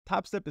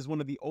Topstep is one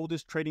of the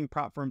oldest trading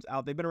prop firms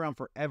out. They've been around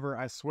forever,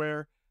 I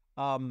swear.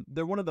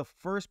 They're one of the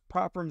first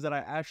prop firms that I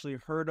actually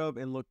heard of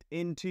and looked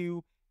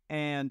into,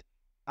 and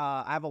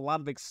I have a lot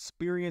of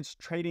experience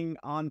trading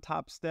on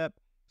Topstep.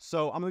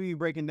 So I'm going to be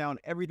breaking down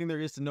everything there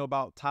is to know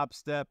about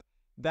Topstep.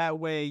 That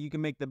way you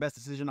can make the best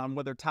decision on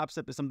whether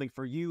Topstep is something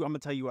for you. I'm going to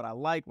tell you what I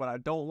like, what I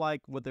don't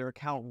like, what their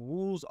account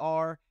rules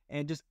are,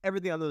 and just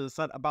everything under the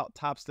sun about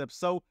Topstep.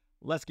 So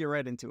let's get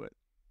right into it.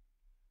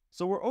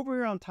 So we're over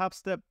here on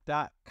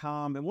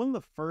Topstep.com, and one of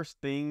the first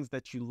things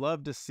that you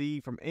love to see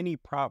from any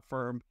prop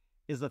firm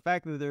is the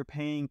fact that they're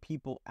paying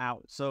people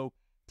out. So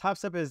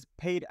Topstep has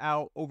paid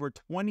out over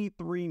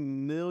 $23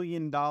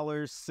 million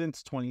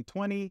since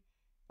 2020.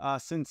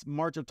 Since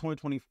March of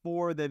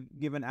 2024, they've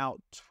given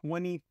out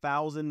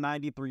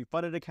 20,093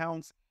 funded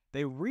accounts.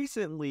 They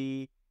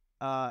recently,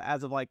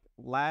 as of like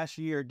last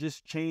year,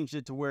 just changed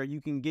it to where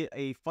you can get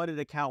a funded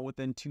account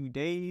within 2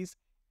 days.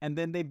 And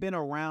then they've been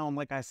around,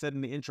 like I said in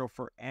the intro,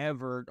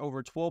 forever,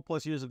 over 12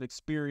 plus years of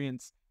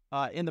experience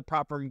in the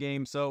prop firm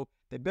game. So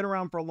they've been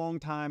around for a long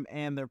time,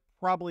 and they're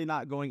probably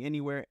not going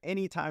anywhere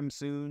anytime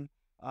soon.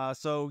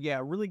 So yeah,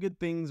 really good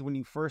things when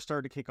you first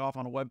start to kick off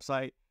on a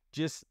website,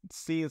 just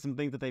seeing some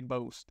things that they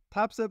boast.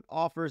 Topstep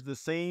offers the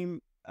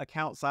same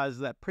account sizes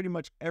that pretty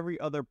much every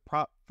other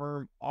prop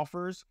firm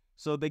offers.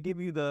 So they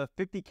give you the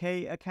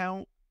 50K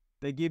account,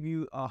 they give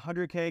you a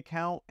 100K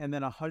account, and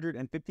then a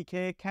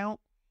 150K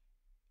account.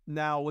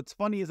 Now, what's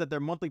funny is that their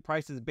monthly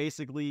prices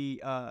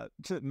basically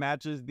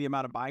matches the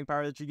amount of buying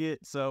power that you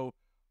get. So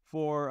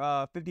for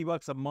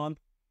 $50 a month,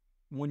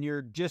 when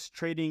you're just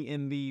trading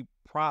in the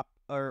prop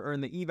or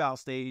in the eval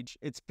stage,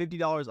 it's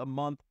 $50 a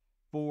month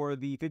for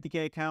the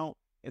 50K account.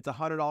 It's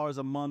 $100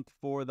 a month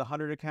for the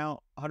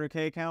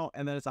 100K account,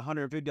 and then it's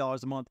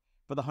 $150 a month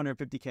for the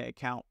 150K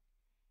account.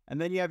 And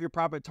then you have your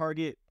profit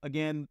target.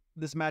 Again,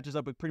 this matches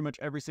up with pretty much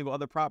every single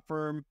other prop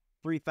firm.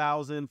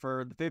 $3,000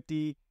 for the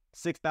 50,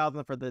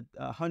 $6,000 for the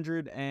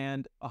 100,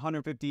 and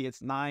 150.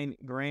 It's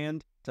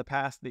 $9,000 to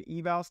pass the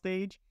eval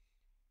stage.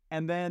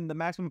 And then the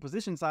maximum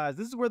position size.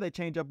 This is where they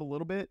change up a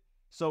little bit.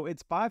 So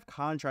it's 5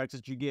 contracts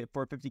that you get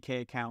for a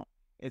 50K account.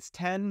 It's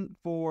 10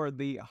 for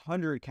the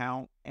 100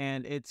 account,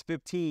 and it's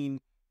 15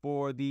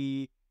 for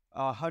the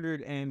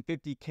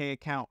 150K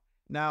account.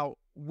 Now,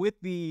 with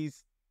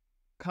these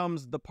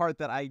comes the part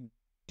that I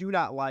do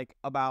not like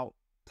about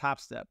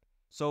Topstep.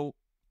 So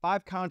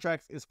 5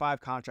 contracts is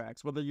 5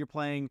 contracts. Whether you're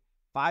playing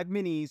 5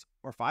 minis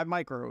or 5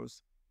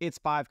 micros, it's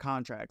 5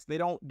 contracts. They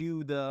don't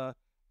do the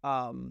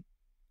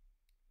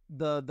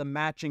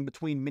matching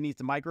between minis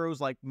to micros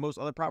like most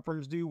other prop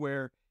firms do,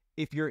 where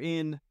if you're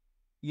in,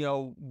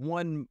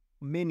 one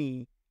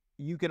mini,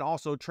 you can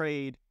also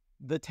trade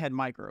the 10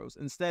 micros.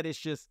 Instead, it's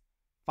just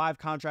 5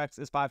 contracts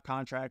is 5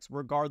 contracts,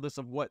 regardless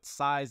of what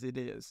size it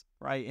is,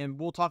 right? And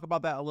we'll talk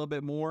about that a little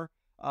bit more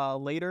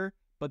later,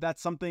 but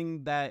that's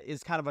something that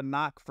is kind of a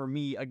knock for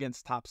me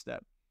against Topstep.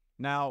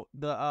 Now,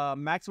 the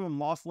maximum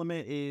loss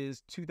limit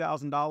is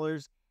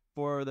 $2,000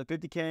 for the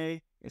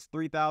 50K, it's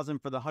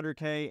 $3,000 for the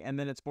 100K, and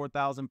then it's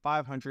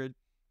 $4,500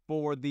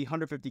 for the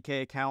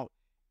 150K account.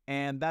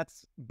 And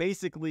that's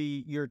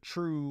basically your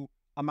true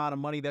amount of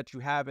money that you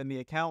have in the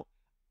account.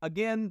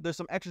 Again, there's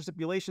some extra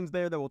stipulations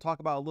there that we'll talk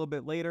about a little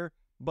bit later,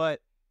 but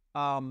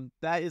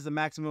that is the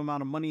maximum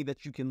amount of money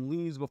that you can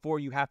lose before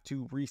you have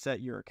to reset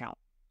your account.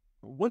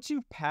 Once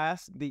you've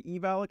passed the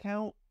eval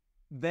account,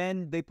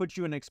 then they put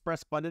you in an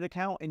express funded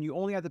account, and you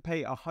only have to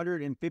pay a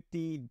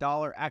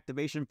 $150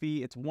 activation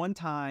fee. It's one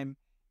time,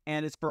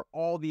 and it's for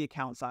all the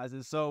account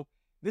sizes. So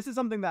this is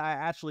something that I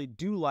actually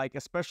do like,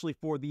 especially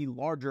for the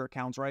larger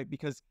accounts, right?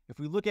 Because if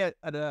we look at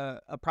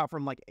a prop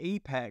firm like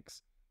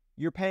Apex,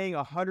 you're paying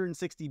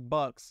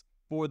 $160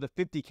 for the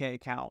 50K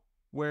account,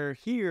 where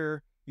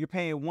here you're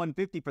paying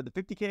 $150 for the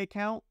 50K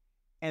account,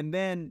 and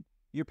then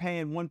you're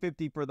paying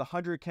 $150 for the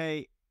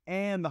 100K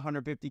and the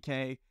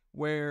 150K,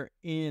 where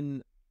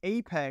in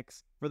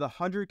Apex for the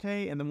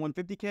 100K and the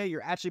 150K,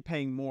 you're actually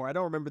paying more. I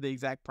don't remember the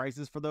exact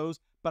prices for those,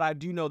 but I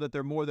do know that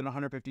they're more than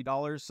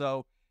 $150.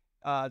 So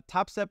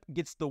Topstep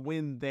gets the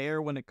win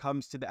there when it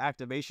comes to the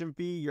activation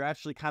fee. You're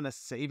actually kind of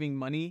saving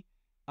money,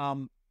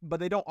 but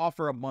they don't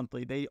offer a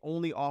monthly. They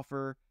only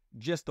offer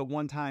just the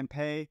one-time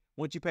pay.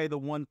 Once you pay the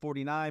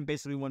 $149,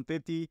 basically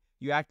 $150,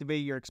 you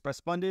activate your express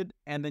funded,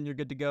 and then you're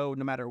good to go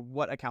no matter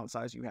what account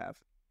size you have.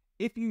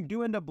 If you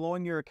do end up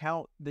blowing your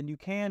account, then you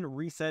can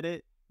reset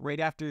it right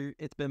after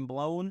it's been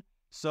blown.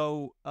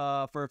 So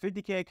for a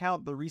 50K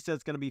account, the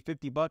reset's going to be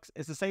 $50.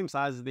 It's the same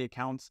size as the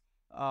accounts.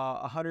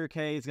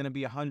 100K is going to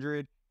be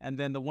 100, and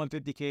then the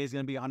 150K is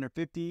going to be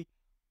 150.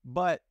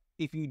 But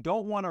if you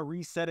don't want to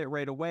reset it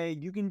right away,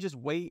 you can just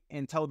wait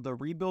until the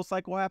rebuild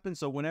cycle happens.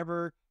 So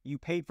whenever you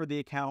paid for the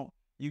account,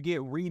 you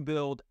get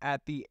rebuild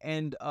at the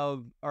end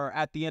of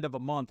a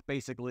month,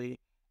 basically.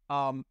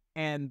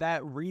 And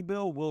that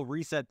rebuild will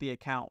reset the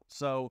account.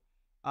 So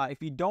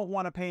if you don't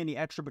want to pay any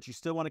extra, but you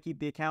still want to keep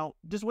the account,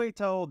 just wait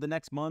till the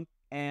next month.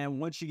 And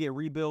once you get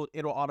rebuild,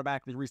 it'll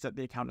automatically reset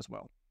the account as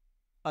well.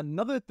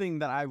 Another thing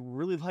that I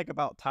really like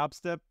about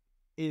Topstep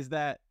is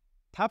that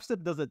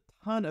Topstep does a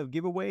ton of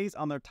giveaways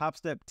on their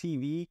Topstep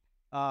TV.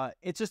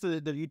 It's just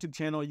the YouTube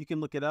channel. You can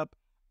look it up.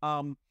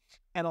 And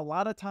a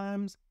lot of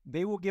times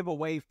they will give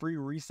away free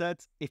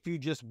resets if you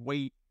just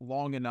wait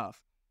long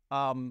enough.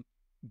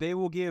 They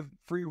will give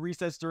free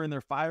resets during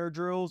their fire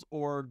drills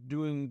or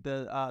doing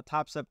the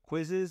Topstep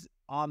quizzes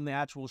on the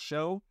actual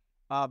show.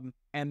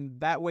 And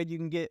that way you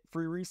can get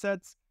free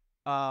resets.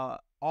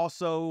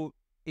 Also,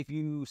 if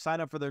you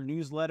sign up for their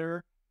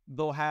newsletter,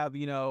 they'll have,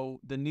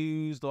 the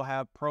news, they'll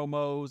have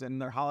promos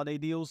and their holiday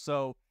deals.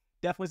 So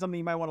definitely something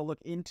you might want to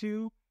look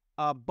into.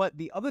 But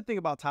the other thing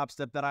about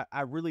Topstep that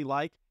I really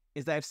like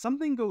is that if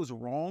something goes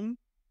wrong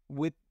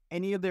with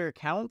any of their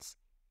accounts,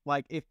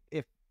 like if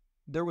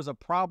there was a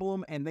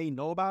problem and they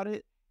know about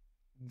it,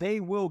 they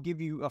will give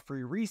you a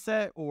free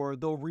reset, or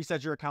they'll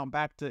reset your account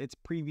back to its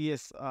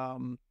previous,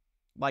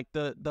 like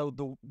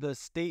the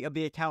state of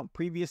the account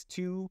previous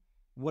to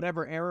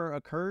whatever error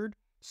occurred.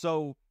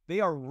 So they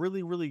are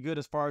really, really good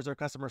as far as their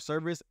customer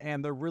service,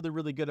 and they're really,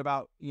 really good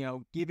about,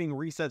 giving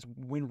resets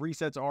when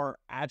resets are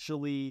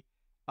actually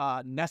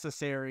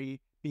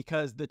necessary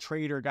because the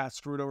trader got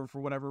screwed over for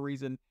whatever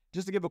reason.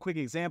 Just to give a quick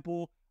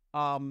example,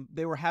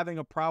 they were having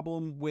a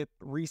problem with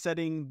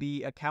resetting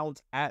the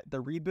accounts at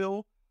the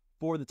rebill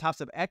for the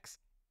Topstep X,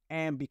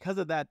 and because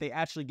of that, they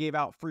actually gave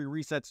out free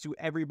resets to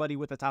everybody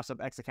with a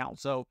Topstep X account.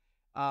 So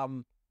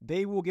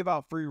they will give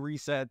out free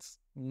resets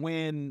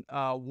when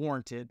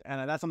warranted,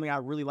 and that's something I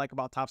really like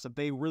about Topstep.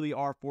 They really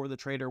are for the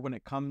trader when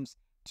it comes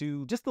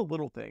to just the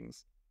little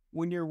things.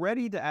 When you're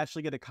ready to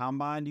actually get a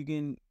combine, you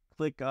can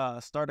click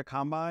start a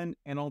combine,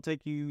 and it'll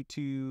take you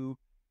to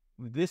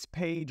this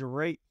page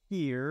right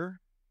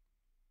here,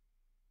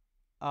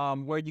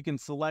 where you can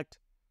select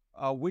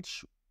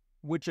which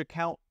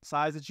account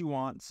size that you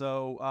want.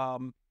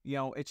 So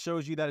it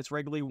shows you that it's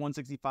regularly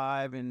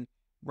 $165, and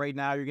right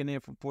now you're getting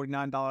it for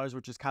 $49,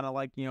 which is kind of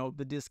like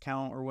the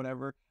discount or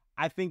whatever.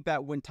 I think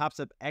that when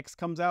Topstep X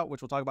comes out,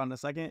 which we'll talk about in a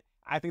second,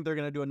 I think they're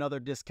going to do another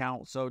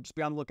discount, so just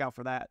be on the lookout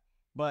for that.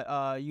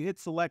 But you hit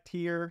select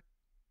here,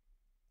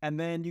 and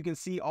then you can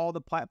see all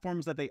the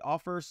platforms that they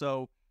offer.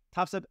 So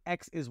Topstep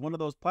X is one of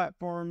those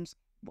platforms.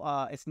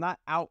 It's not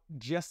out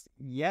just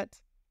yet,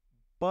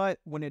 but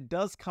when it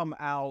does come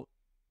out,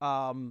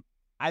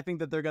 I think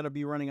that they're going to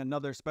be running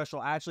another special.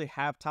 I actually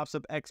have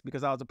Topstep X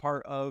because I was a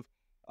part of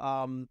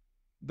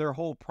their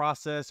whole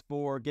process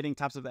for getting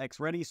Topstep X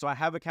ready. So I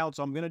have accounts,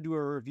 so I'm going to do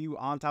a review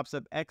on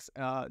Topstep X,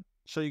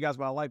 show you guys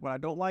what I like, what I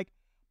don't like.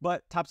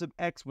 But Topstep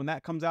X, when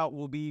that comes out,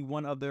 will be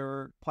one of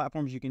their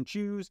platforms you can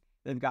choose.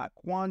 They've got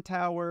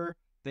Quantower,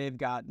 they've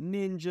got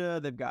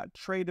Ninja, they've got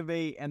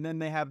Tradeovate, and then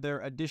they have their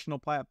additional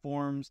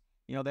platforms.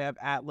 They have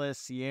Atlas,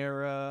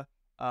 Sierra,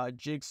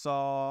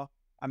 Jigsaw,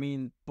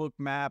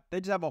 Bookmap. They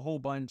just have a whole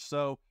bunch.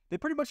 So they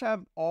pretty much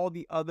have all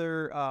the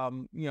other,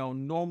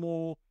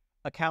 normal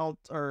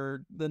accounts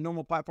or the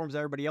normal platforms that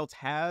everybody else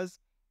has.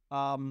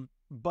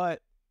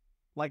 But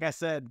like I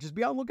said, just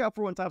be on the lookout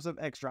for when Topstep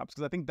X drops,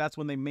 because I think that's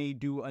when they may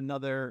do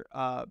another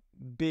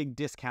big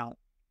discount.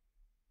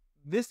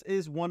 This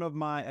is one of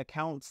my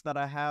accounts that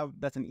I have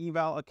that's an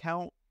EVAL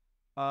account.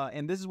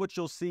 And this is what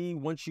you'll see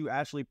once you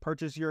actually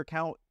purchase your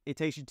account. It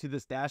takes you to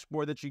this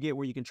dashboard that you get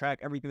where you can track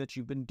everything that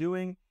you've been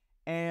doing.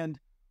 And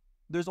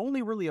there's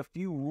only really a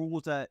few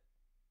rules that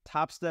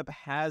Topstep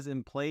has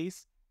in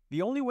place.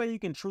 The only way you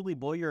can truly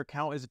blow your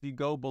account is if you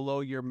go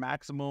below your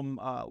maximum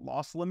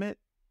loss limit.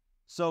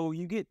 So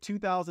you get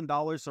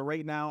 $2,000. So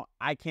right now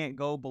I can't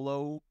go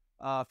below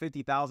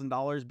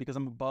 $50,000 because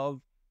I'm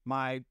above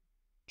my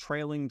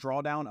trailing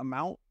drawdown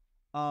amount.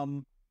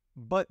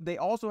 But they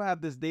also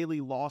have this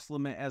daily loss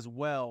limit as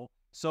well.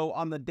 So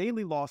on the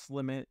daily loss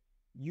limit,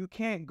 you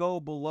can't go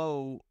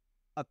below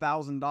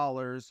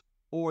 $1,000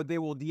 or they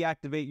will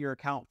deactivate your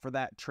account for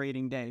that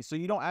trading day. So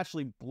you don't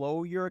actually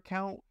blow your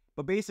account,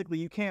 but basically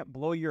you can't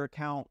blow your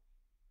account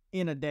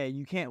in a day.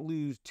 You can't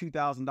lose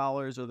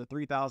 $2,000 or the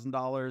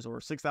 $3,000 or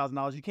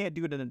 $6,000. You can't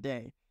do it in a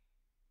day.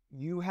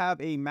 You have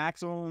a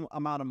maximum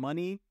amount of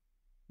money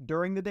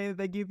during the day that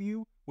they give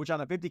you, which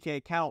on a 50K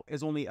account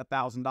is only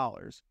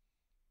 $1,000.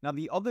 Now,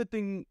 the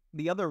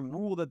other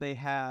rule that they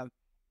have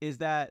is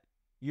that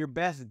your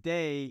best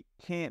day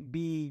can't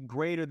be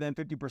greater than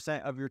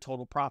 50% of your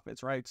total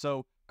profits, right?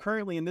 So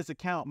currently in this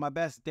account, my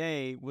best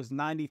day was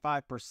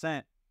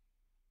 95%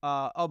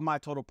 of my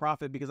total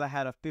profit because I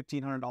had a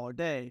 $1,500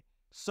 day.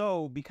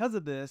 So because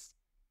of this,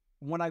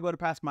 when I go to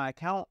pass my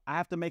account, I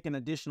have to make an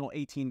additional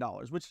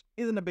 $18, which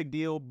isn't a big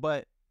deal,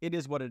 but it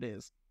is what it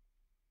is.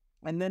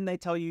 And then they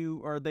tell you,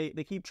 or they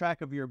keep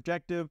track of your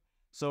objective.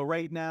 So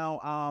right now,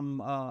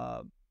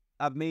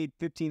 I've made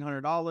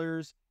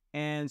 $1,500,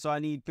 and so I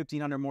need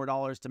 $1,500 more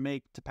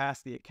to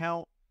pass the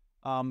account.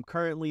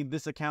 Currently,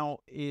 this account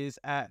is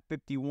at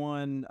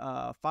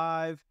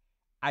 51.5.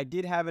 I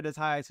did have it as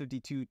high as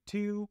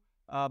 52.2,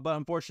 but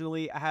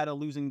unfortunately, I had a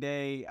losing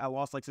day. I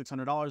lost like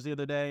 $600 the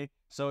other day.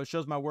 So it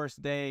shows my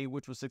worst day,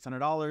 which was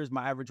 $600,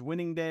 my average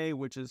winning day,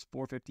 which is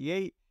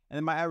 $458, and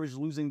then my average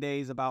losing day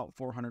is about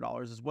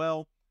 $400 as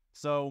well.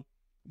 So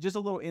just a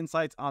little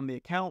insights on the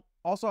account.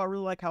 Also, I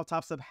really like how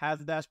Topstep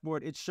has a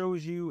dashboard. It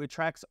shows you, it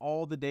tracks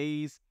all the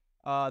days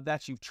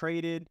that you've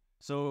traded.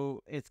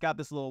 So it's got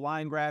this little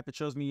line graph. It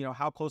shows me,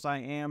 how close I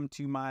am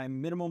to my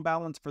minimum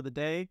balance for the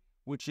day,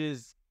 which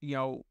is,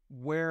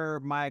 where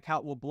my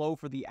account will blow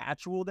for the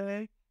actual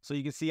day. So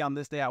you can see on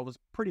this day, I was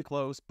pretty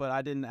close, but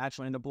I didn't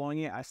actually end up blowing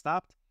it. I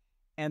stopped.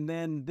 And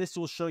then this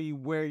will show you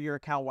where your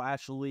account will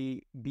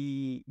actually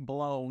be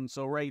blown.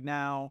 So right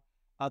now,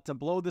 to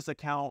blow this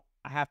account,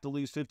 I have to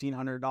lose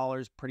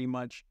 $1,500 pretty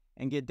much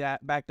and get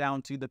back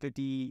down to the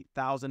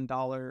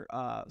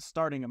 $50,000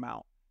 starting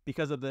amount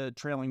because of the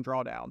trailing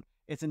drawdown.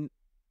 It's an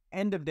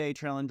end of day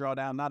trailing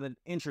drawdown, not an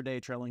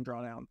intraday trailing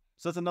drawdown.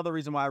 So that's another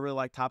reason why I really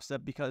like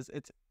Topstep, because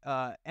it's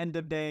end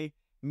of day,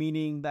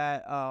 meaning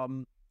that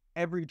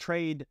every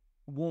trade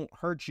won't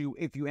hurt you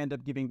if you end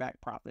up giving back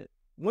profit.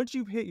 Once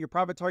you've hit your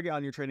profit target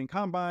on your trading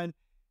combine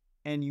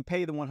and you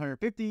pay the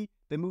 $150,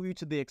 they move you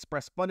to the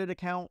express funded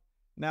account.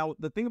 Now,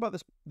 the thing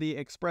about the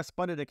express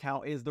funded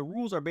account is the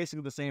rules are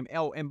basically the same.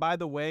 Oh, and by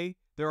the way,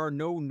 there are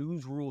no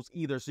news rules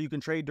either. So you can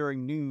trade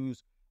during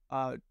news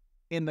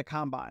in the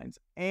combines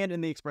and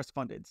in the express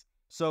fundeds.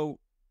 So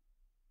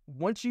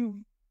once you've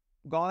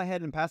gone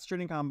ahead and passed the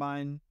trading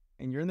combine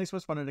and you're in the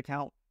express funded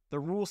account, the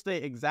rules stay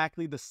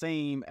exactly the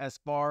same as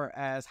far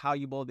as how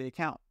you blow the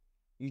account.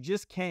 You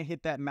just can't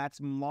hit that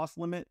maximum loss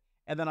limit.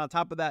 And then on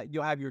top of that,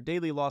 you'll have your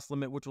daily loss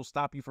limit, which will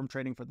stop you from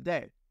trading for the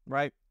day,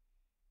 right?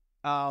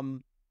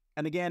 And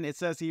again, it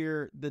says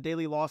here, the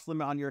daily loss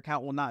limit on your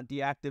account will not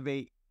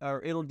deactivate,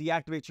 or it'll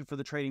deactivate you for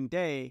the trading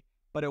day,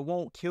 but it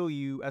won't kill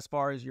you as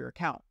far as your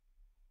account.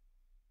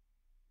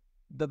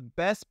 The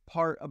best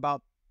part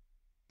about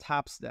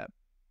Topstep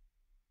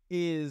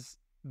is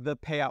the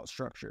payout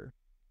structure,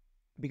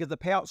 because the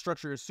payout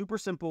structure is super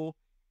simple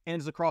and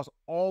is across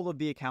all of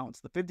the accounts,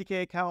 the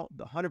 50K account,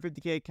 the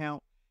 150K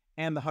account,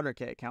 and the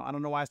 100K account. I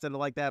don't know why I said it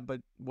like that,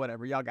 but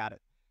whatever, y'all got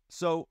it.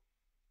 So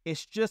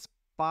it's just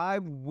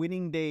 5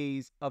 winning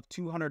days of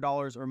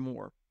 $200 or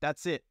more.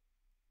 That's it.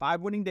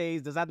 5 winning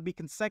days. Doesn't have to be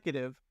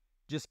consecutive.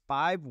 Just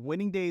 5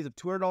 winning days of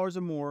 $200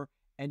 or more,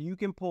 and you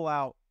can pull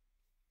out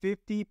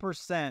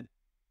 50%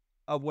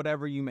 of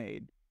whatever you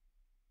made.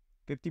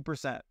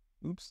 50%.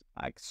 Oops,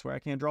 I swear I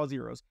can't draw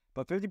zeros.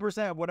 But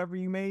 50% of whatever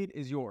you made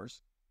is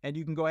yours. And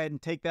you can go ahead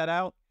and take that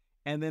out,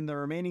 and then the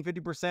remaining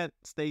 50%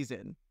 stays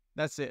in.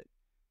 That's it.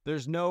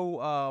 There's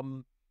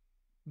no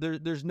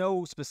there's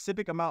no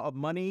specific amount of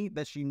money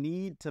that you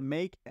need to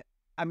make.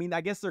 I mean,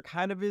 I guess there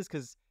kind of is,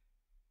 because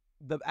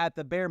at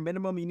the bare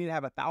minimum you need to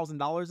have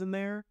 $1,000 in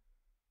there,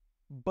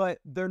 but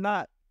they're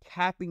not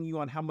capping you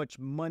on how much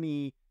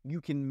money you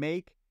can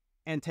make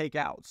and take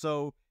out.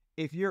 So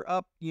if you're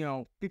up,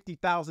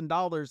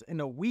 $50,000 in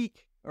a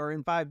week or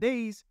in 5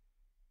 days,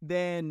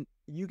 then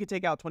you can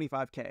take out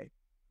 $25K,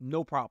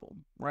 no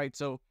problem, right?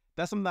 So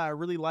that's something that I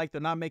really like.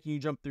 They're not making you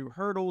jump through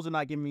hurdles and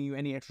not giving you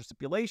any extra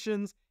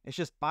stipulations. It's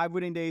just 5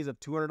 winning days of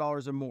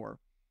 $200 or more.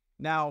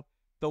 Now,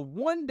 the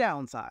one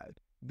downside,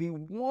 the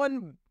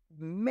one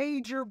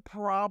major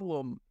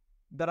problem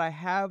that I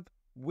have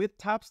with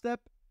Topstep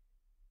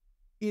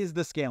is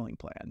the scaling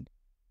plan.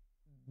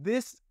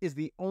 This is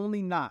the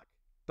only knock,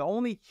 the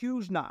only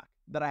huge knock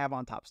that I have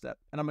on Topstep,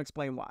 and I'm going to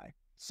explain why.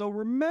 So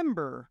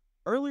remember,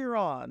 earlier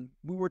on,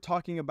 we were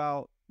talking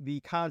about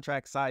the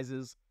contract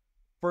sizes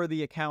for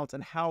the accounts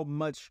and how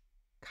much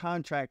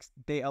contracts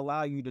they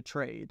allow you to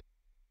trade.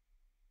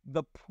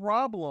 The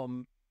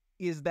problem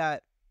is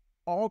that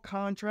all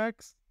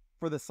contracts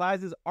for the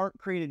sizes aren't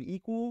created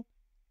equal,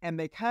 and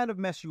they kind of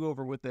mess you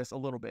over with this a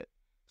little bit.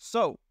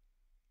 So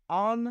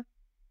on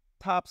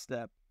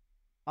Topstep,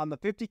 on the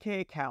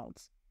 50K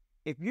accounts,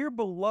 if you're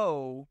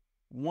below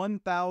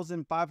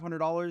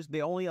 $1,500,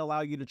 they only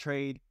allow you to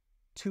trade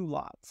 2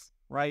 lots,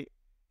 right?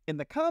 In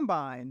the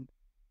combine,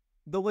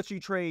 they'll let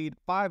you trade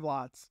 5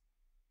 lots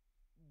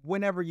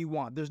whenever you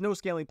want. There's no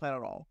scaling plan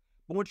at all.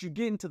 But once you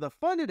get into the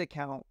funded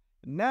account,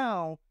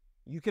 now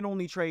you can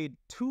only trade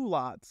 2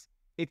 lots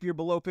if you're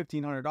below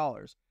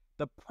 $1,500.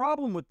 The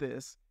problem with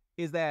this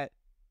is that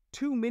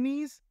 2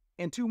 minis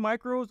and 2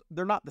 micros,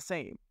 they're not the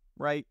same,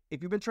 right?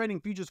 If you've been trading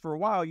futures for a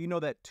while, you know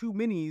that 2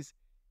 minis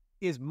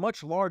is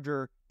much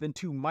larger than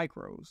 2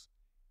 micros.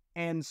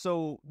 And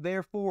so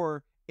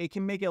therefore, it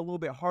can make it a little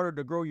bit harder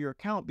to grow your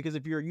account, because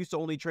if you're used to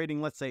only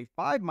trading, let's say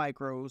 5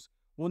 micros,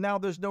 well, now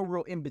there's no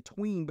real in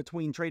between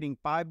trading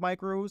 5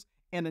 micros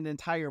and an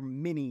entire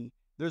mini.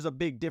 There's a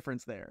big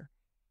difference there.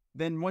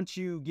 Then once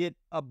you get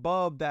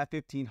above that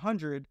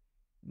 1,500,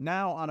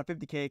 now on a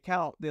 50K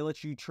account, they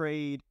let you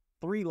trade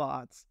 3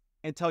 lots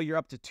until you're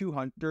up to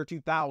 200 or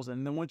 2,000.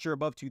 And then once you're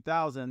above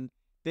 2,000,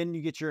 then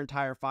you get your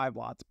entire 5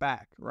 lots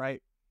back,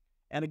 right?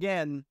 And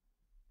again,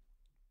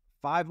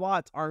 5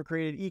 lots aren't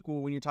created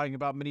equal when you're talking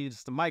about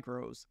minis to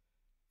micros.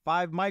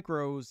 5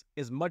 micros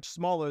is much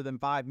smaller than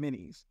 5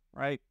 minis,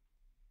 right?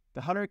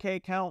 The 100K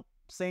account,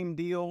 same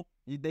deal.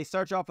 They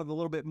start you off with a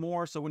little bit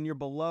more. So when you're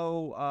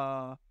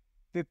below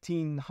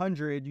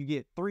 1,500, you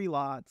get 3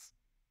 lots.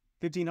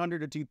 1,500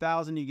 to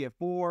 2,000, you get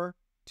 4.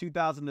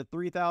 2,000 to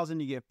 3,000,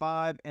 you get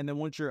 5. And then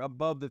once you're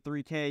above the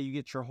 3K, you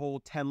get your whole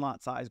 10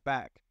 lot size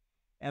back.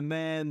 And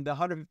then the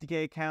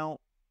 150K account,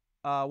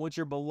 when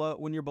you're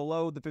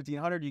below the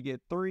 1,500, you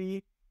get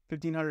 3.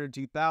 1,500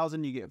 to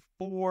 2,000, you get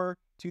 4.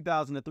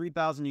 2,000 to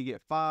 3,000, you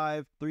get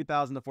 5.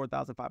 3,000 to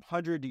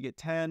 4,500, you get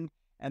 10.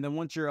 And then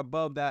once you're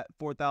above that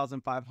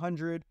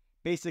 4,500,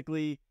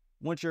 basically,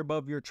 once you're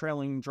above your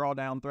trailing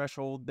drawdown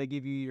threshold, they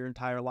give you your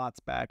entire lots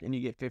back and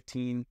you get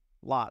 15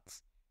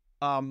 lots.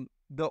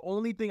 The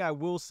only thing I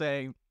will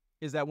say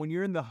is that when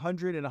you're in the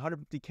 100 and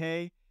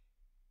 150K,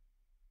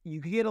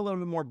 you can get a little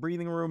bit more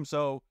breathing room.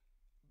 So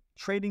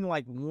trading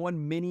like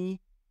one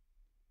mini,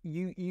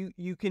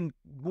 you can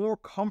more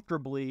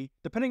comfortably,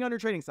 depending on your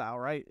trading style,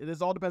 right?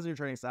 This all depends on your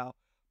trading style,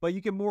 but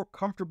you can more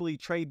comfortably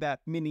trade that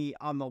mini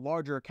on the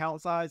larger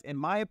account size, in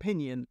my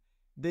opinion,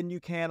 than you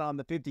can on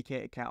the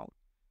 50K account,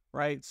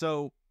 right?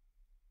 So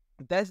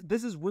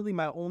this is really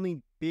my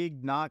only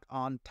big knock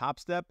on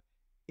Topstep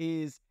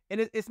is,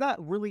 and it's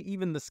not really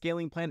even the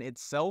scaling plan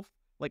itself.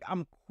 Like,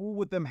 I'm cool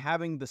with them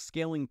having the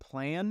scaling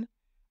plan.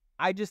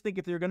 I just think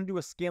if they're going to do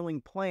a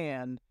scaling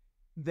plan,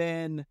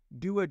 then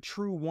do a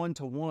true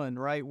one-to-one,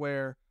 right?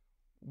 Where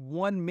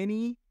one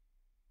mini,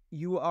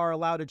 you are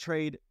allowed to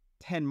trade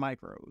 10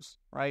 micros,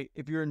 right?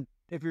 If you're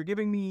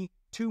giving me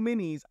 2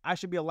 minis, I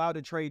should be allowed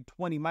to trade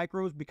 20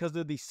 micros because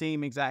they're the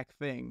same exact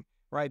thing,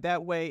 right?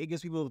 That way it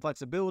gives people the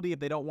flexibility. If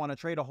they don't want to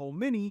trade a whole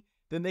mini,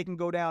 then they can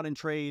go down and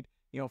trade,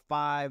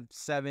 5,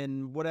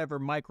 7, whatever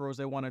micros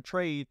they want to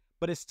trade,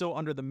 but it's still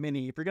under the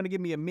mini. If you're going to give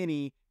me a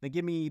mini, then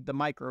give me the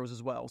micros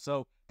as well.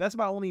 So that's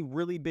my only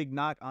really big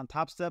knock on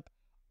Topstep.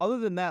 Other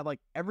than that, like,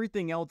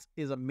 everything else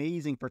is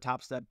amazing for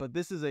Topstep, but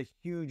this is a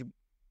huge,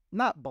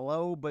 not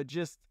blow, but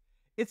just,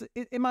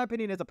 in my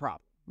opinion, it's a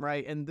problem,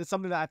 right? And this is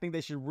something that I think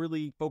they should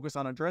really focus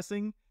on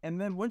addressing. And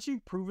then once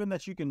you've proven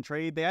that you can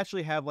trade, they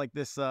actually have like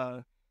this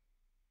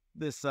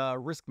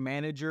risk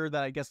manager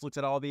that I guess looks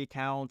at all the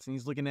accounts, and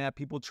he's looking at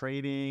people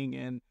trading.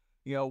 And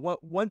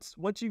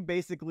once you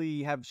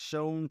basically have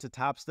shown to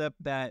Topstep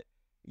that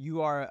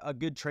you are a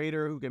good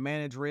trader who can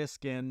manage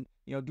risk and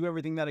do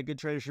everything that a good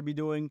trader should be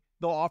doing,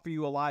 they'll offer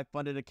you a live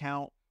funded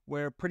account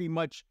where pretty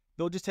much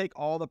they'll just take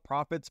all the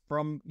profits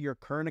from your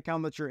current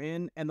account that you're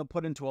in and they'll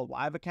put into a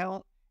live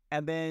account,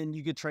 and then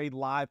you could trade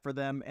live for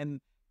them.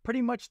 And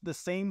pretty much the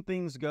same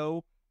things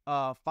go.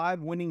 5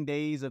 winning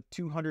days of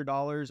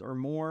 $200 or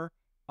more.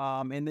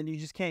 And then you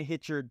just can't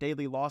hit your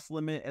daily loss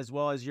limit, as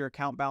well as your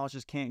account balance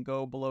just can't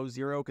go below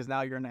 0 because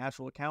now you're in an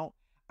actual account.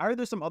 I heard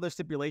there's some other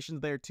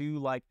stipulations there too,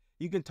 like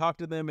you can talk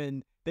to them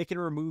and they can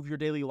remove your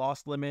daily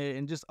loss limit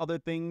and just other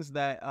things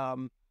that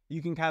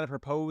you can kind of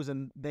propose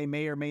and they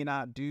may or may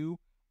not do.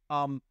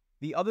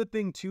 The other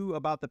thing too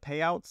about the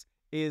payouts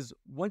is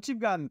once you've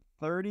gotten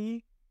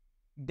 30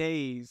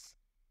 days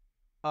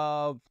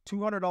of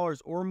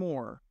 $200 or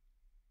more,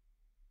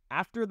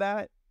 after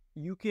that,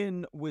 you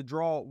can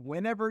withdraw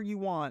whenever you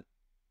want,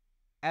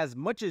 as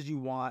much as you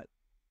want,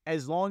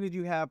 as long as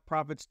you have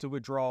profits to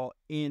withdraw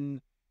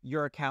in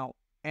your account.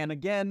 And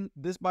again,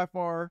 this by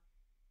far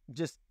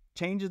just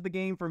changes the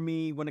game for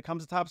me when it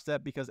comes to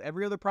Topstep, because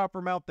every other prop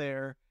firm out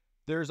there,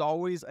 there's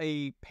always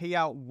a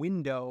payout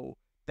window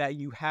that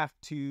you have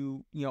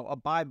to,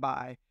 abide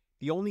by.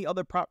 The only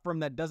other prop firm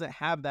that doesn't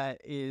have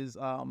that is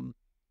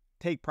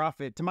Take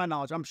Profit, to my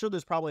knowledge. I'm sure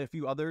there's probably a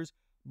few others,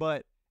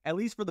 but at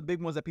least for the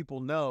big ones that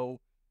people know,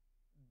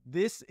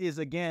 this is,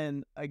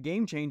 again, a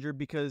game changer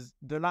because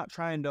they're not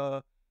trying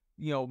to,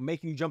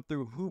 make you jump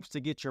through hoops to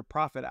get your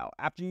profit out.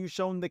 After you've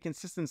shown the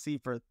consistency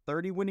for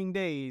 30 winning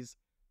days,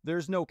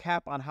 there's no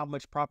cap on how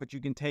much profit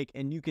you can take,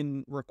 and you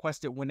can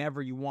request it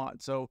whenever you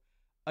want. So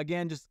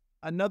again, just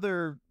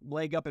another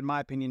leg up in my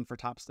opinion for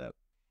Topstep.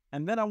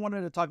 And then I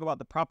wanted to talk about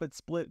the profit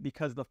split,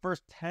 because the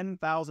first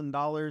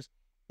 $10,000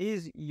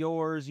 is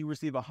yours. You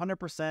receive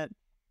 100%.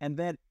 And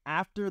then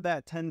after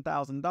that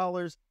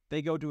 $10,000,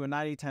 they go to a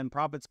 90-10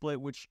 profit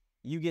split, which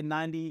you get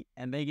 90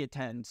 and they get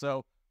 10.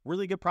 So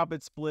really good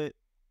profit split.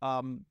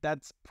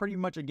 That's pretty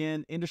much,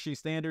 again, industry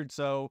standard.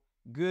 So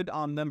good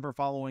on them for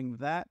following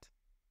that.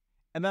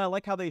 And then I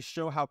like how they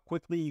show how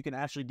quickly you can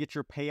actually get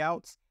your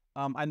payouts.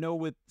 I know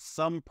with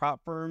some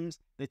prop firms,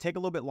 they take a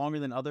little bit longer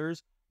than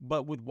others,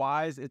 but with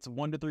Wise, it's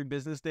 1 to 3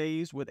 business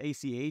days. With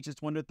ACH,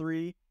 it's 1 to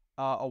 3.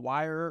 A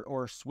Wire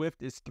or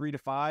Swift is 3 to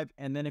 5.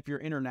 And then if you're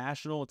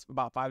international, it's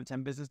about 5 to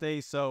 10 business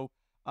days. So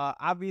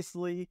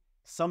obviously,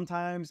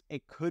 sometimes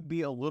it could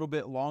be a little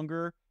bit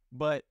longer,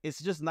 but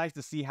it's just nice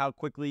to see how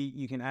quickly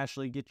you can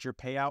actually get your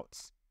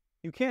payouts.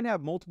 You can't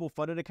have multiple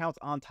funded accounts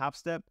on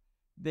Topstep.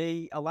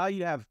 They allow you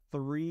to have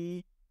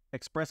 3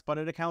 express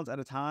funded accounts at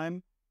a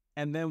time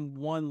and then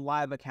 1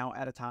 live account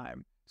at a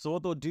time. So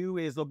what they'll do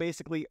is they'll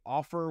basically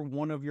offer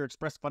one of your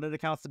express funded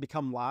accounts to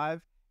become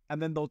live,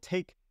 and then they'll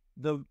take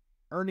the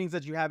earnings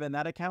that you have in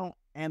that account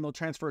and they'll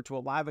transfer it to a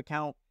live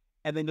account,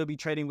 and then you'll be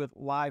trading with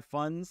live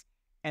funds.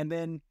 And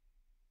then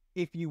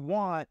if you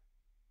want,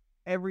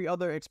 every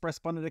other express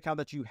funded account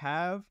that you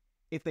have,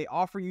 if they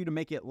offer you to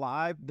make it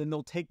live, then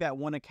they'll take that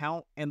one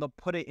account and they'll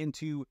put it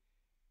into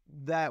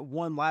that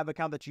one live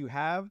account that you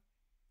have,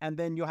 and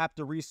then you'll have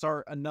to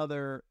restart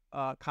another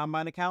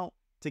Combine account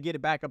to get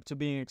it back up to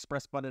being an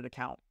express funded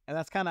account. And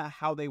that's kind of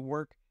how they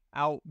work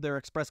out their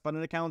express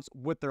funded accounts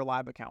with their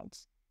live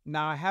accounts.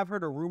 Now, I have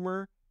heard a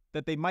rumor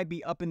that they might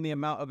be upping the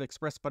amount of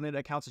express funded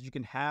accounts that you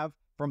can have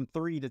from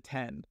 3 to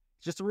 10.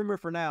 It's just a rumor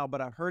for now,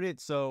 but I've heard it,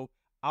 so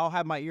I'll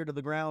have my ear to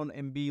the ground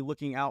and be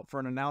looking out for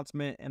an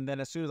announcement. And then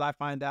as soon as I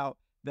find out,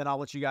 then I'll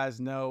let you guys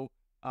know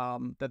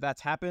that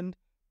that's happened.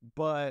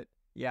 But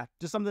yeah,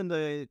 just something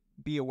to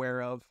be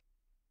aware of.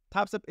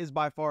 Topstep is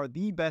by far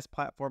the best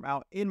platform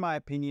out, in my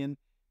opinion.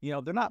 You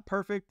know, they're not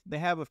perfect. They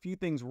have a few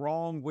things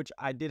wrong, which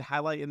I did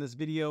highlight in this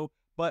video.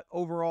 But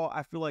overall,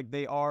 I feel like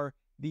they are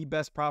the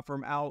best prop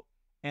firm out,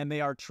 and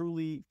they are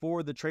truly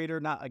for the trader,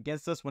 not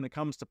against us when it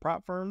comes to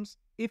prop firms.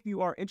 If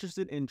you are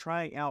interested in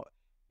trying out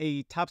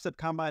a Topstep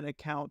Combine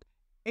account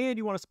and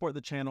you want to support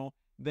the channel,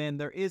 then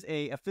there is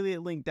a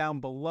affiliate link down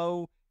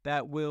below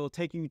that will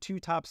take you to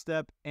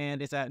Topstep,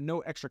 and it's at no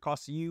extra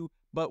cost to you,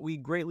 but we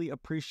greatly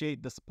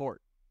appreciate the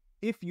support.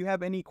 If you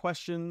have any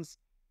questions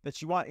that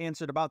you want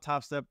answered about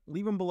Topstep,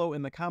 leave them below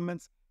in the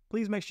comments.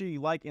 Please make sure you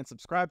like and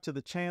subscribe to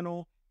the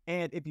channel.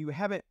 And if you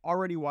haven't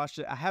already watched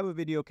it, I have a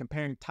video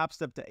comparing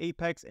Topstep to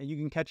Apex, and you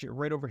can catch it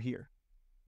right over here.